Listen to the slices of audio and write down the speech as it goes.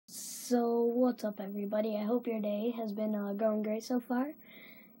So what's up, everybody? I hope your day has been going great so far.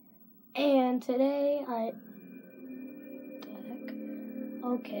 And today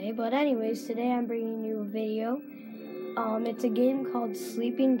but anyways, today I'm bringing you a video. It's a game called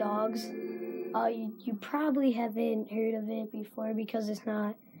Sleeping Dogs. You probably haven't heard of it before because it's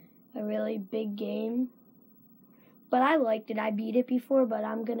not a really big game. But I liked it. I beat it before, but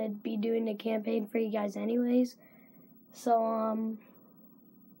I'm gonna be doing the campaign for you guys anyways. So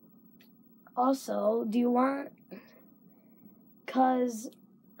also, do you want? Cause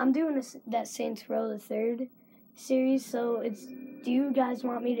I'm doing that Saints Row the Third series, so do you guys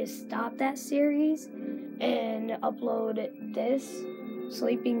want me to stop that series and upload this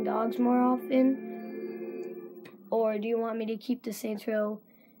Sleeping Dogs more often, or do you want me to keep the Saints Row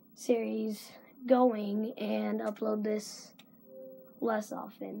series going and upload this less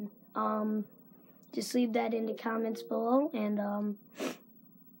often? Just leave that in the comments below, and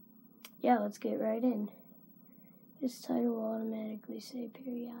yeah, let's get right in. This title will automatically say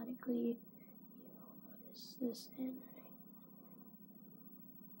periodically. This and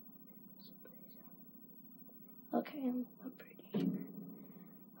okay, I'm pretty sure.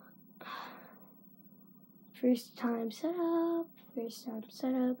 First time setup,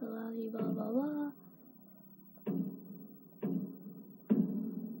 blah blah blah.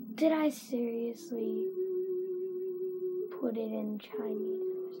 Did I seriously put it in Chinese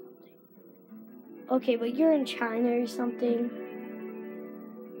or something? Okay, but you're in China or something.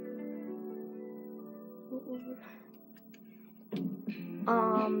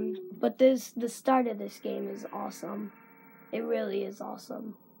 But the start of this game is awesome. It really is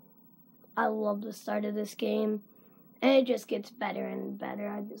awesome. I love the start of this game, and it just gets better and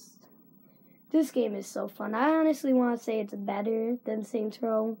better. This game is so fun. I honestly want to say it's better than Saints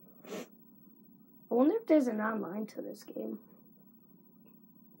Row. I wonder if there's an online to this game.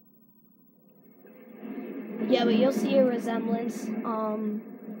 Yeah, but you'll see a resemblance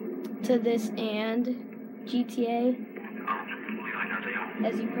to this and GTA,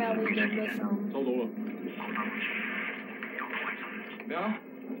 as you probably did with收到啦。咩啊？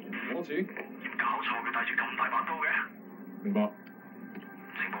攞錢？搞錯嘅，帶住咁大把刀嘅。明白。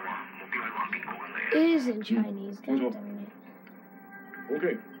情報話目標喺橫邊過緊嚟。It is in Chinese. God darn it.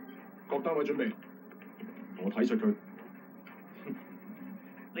 OK，各單位準備，我睇實佢。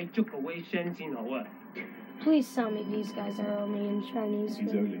你捉個威聲先好啊！ Please tell me these guys are only in Chinese.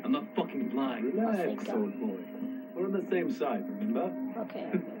 I'm not fucking blind. Relax, old boy. We're on the same side, remember?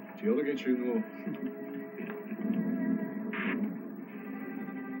 Okay. 條友都幾串喎。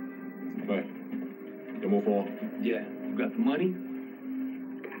喂，有冇貨 Yeah, you got the money?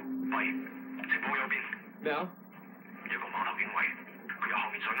 喂，情報有邊？咩啊？有個碼頭警衛，佢由後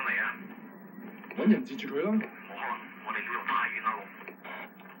面上緊嚟啊！揾人截住佢啦！冇可能，我哋呢度太遠啦。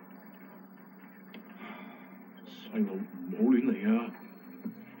細路唔好亂嚟啊！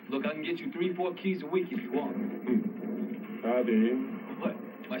 Look, I can get you 3-4 keys a week if you want. 睇下點？ What?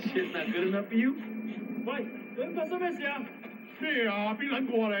 My shit's not good enough for you? 喂，究竟發生咩事啊？咩啊？邊撚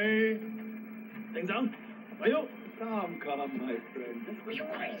過你？庭長，咪喐 Calm, my friend. Are you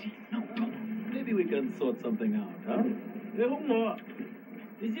crazy? No, don't. Maybe we can sort something out, huh? 你兇我啊？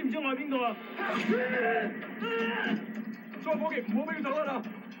你知唔知我係邊個啊？再伙計，唔好俾佢走啦嗱！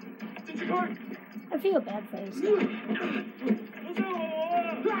截住佢！ I feel bad for this. 好傷害我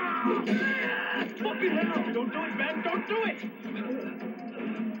啊 ！Fucking hell! Don't do it, man! Don't do it!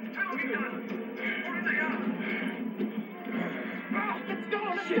 睇我邊啊！我亂嚟啊 Let's go!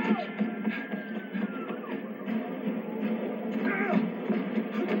 Let's go!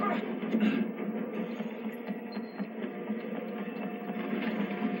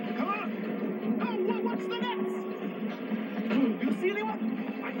 Come on! Oh, what's the next? You see anyone?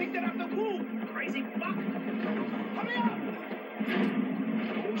 I think they're after Wu! Crazy fuck! Hurry up!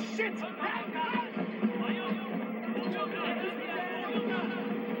 Oh shit!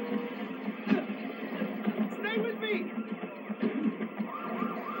 Stay with me!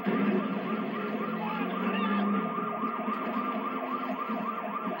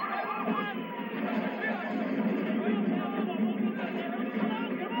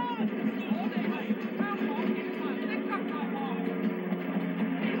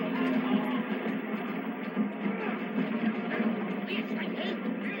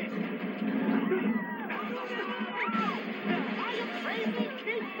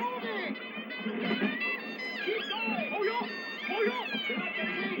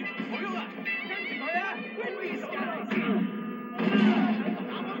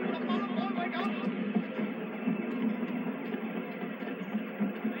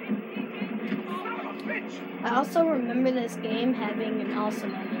 I also remember this game having an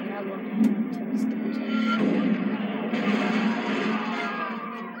awesome ending. I love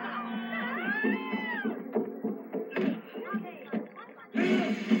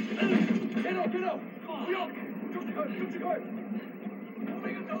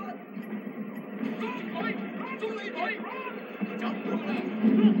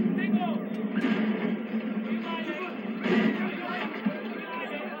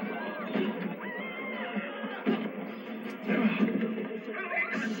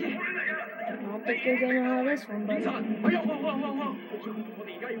don't think you're getting out of this one, buddy. 我哋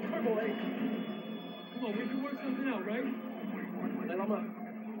而家要拘捕你。Come on, we can work something out, right? 你諗啊，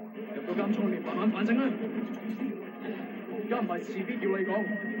入到監倉裏面慢慢反省啦。而家唔係事必要你講，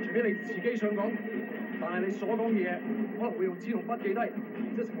除非你自己想講。但係你所講嘅嘢，可能會用紙同筆記低，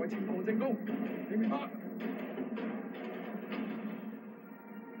即係成為呈堂證供。你明白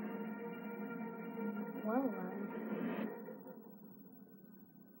？Well,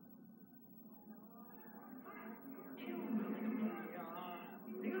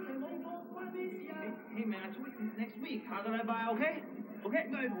 Hey man, I told you next week. How did I buy? Okay? Okay.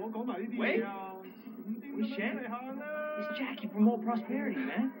 Wait. We Shen? It's Jackie from Old Prosperity,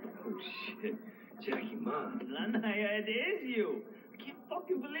 man. Oh shit, Jackie Ma. It is you. I can't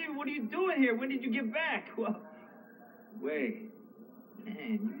fucking believe it. What are you doing here? When did you get back? Well, wait.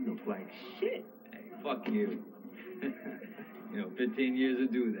 Man, you look like shit. Hey, fuck you. 15 years to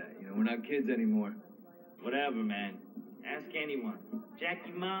do that. We're not kids anymore. Whatever, man. Ask anyone.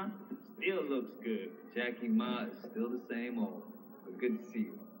 Jackie Ma still looks good. Jackie Ma is still the same old. But good to see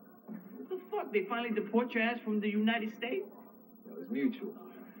you. What the fuck? They finally deport your ass from the United States? That was mutual.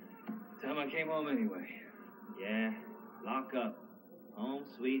 Time I came home anyway. Yeah, lock up. Home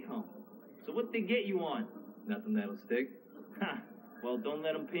sweet home. So what they get you on? Nothing that'll stick. Ha! Well, don't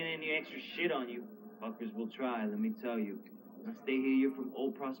let them pin any extra shit on you. Fuckers will try, let me tell you. When I stay here, you're from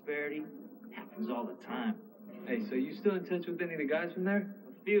Old Prosperity. It happens all the time. Hey, so you still in touch with any of the guys from there?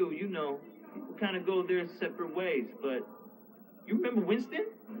 A few, People kind of go their separate ways, but... You remember Winston?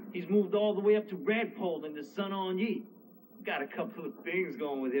 He's moved all the way up to Redpole in the Sun On Yee. Got a couple of things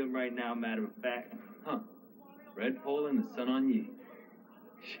going with him right now, matter of fact. Huh. Redpole and the Sun On Yee.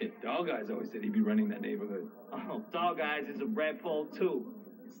 Shit, Dog Eyes always said he'd be running that neighborhood. Oh, Dog Eyes is a Redpole, too.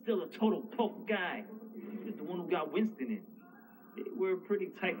 Still a total poke guy. He's the one who got Winston in. They were pretty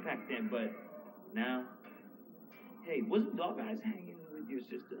tight back then, but now... Hey, wasn't Dog Eyes hanging with your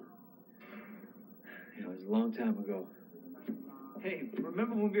sister? It was a long time ago. Hey,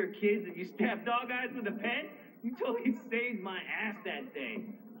 remember when we were kids and you stabbed Dog Eyes with a pen? You totally saved my ass that day.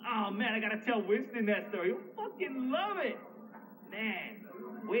 Oh, man, I gotta tell Winston that story. He'll fucking love it. Man,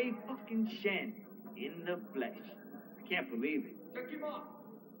 Wei fucking Shen in the flesh. I can't believe it.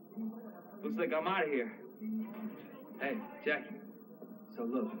 Looks like I'm out of here. Hey, Jackie. So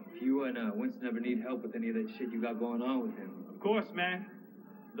look, if you and Winston ever need help with any of that shit you got going on with him... Of course, man.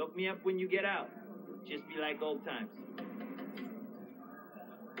 Look me up when you get out. Just be like old times.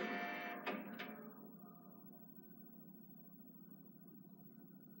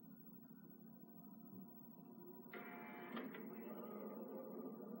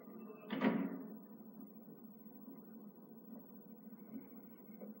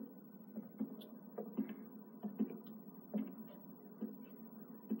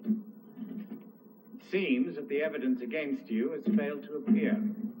 Seems that the evidence against you has failed to appear.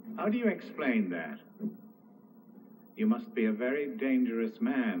 How do you explain that? You must be a very dangerous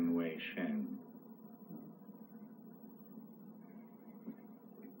man, Wei Shen.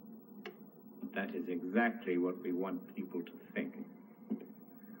 That is exactly what we want people to think.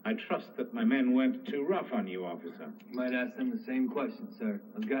 I trust that my men weren't too rough on you, officer. You might ask them the same question, sir.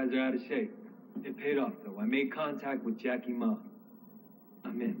 Those guys are out of shape. It paid off, though. I made contact with Jackie Ma.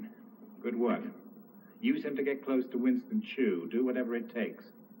 I'm in. Good work. Use him to get close to Winston Chu. Do whatever it takes.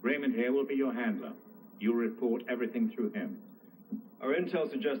 Raymond here will be your handler. You'll report everything through him. Our intel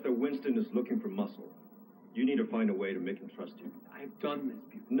suggests that Winston is looking for muscle. You need to find a way to make him trust you. I've done this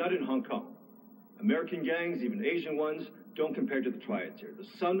before. Not in Hong Kong. American gangs, even Asian ones, don't compare to the triads here. The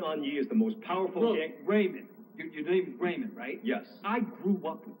Sun On Yee is the most powerful gang... Raymond. Your name is Raymond, right? Yes. I grew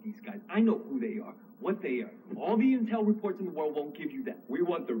up with these guys. I know who they are, what they are. All the intel reports in the world won't give you that. We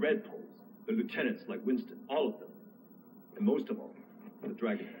want the Red Poles, the lieutenants like Winston, all of them. And most of all, the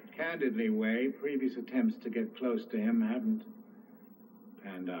Dragonhead. Candidly, Wei, previous attempts to get close to him haven't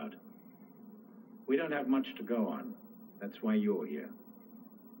panned out. We don't have much to go on. That's why you're here.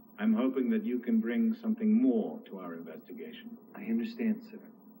 I'm hoping that you can bring something more to our investigation. I understand, sir.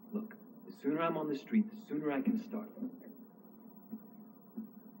 Look, the sooner I'm on the street, the sooner I can start.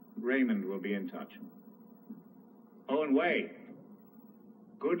 Raymond will be in touch. Oh, and Wei,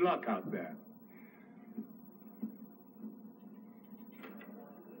 good luck out there.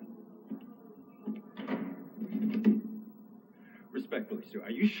 Respectfully, sir,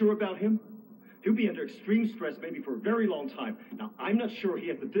 are you sure about him? He'll be under extreme stress maybe for a very long time. Now, I'm not sure he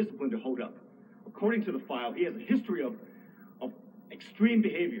has the discipline to hold up. According to the file, he has a history of Extreme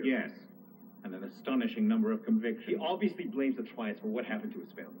behavior. Yes, and an astonishing number of convictions. He obviously blames the triads for what happened to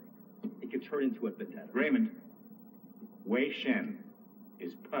his family. It could turn into a vendetta. Raymond, Wei Shen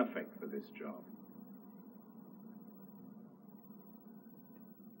is perfect for this job.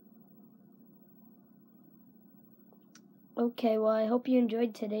 Okay, well, I hope you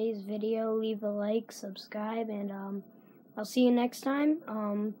enjoyed today's video. Leave a like, subscribe, and I'll see you next time.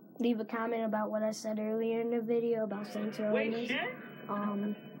 Leave a comment about what I said earlier in the video about Saints Row. Wait, shit?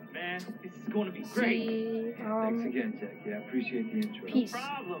 Man, this is going to be great. See, Thanks again, Jack. Yeah, I appreciate the intro. Peace. No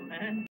problem, man.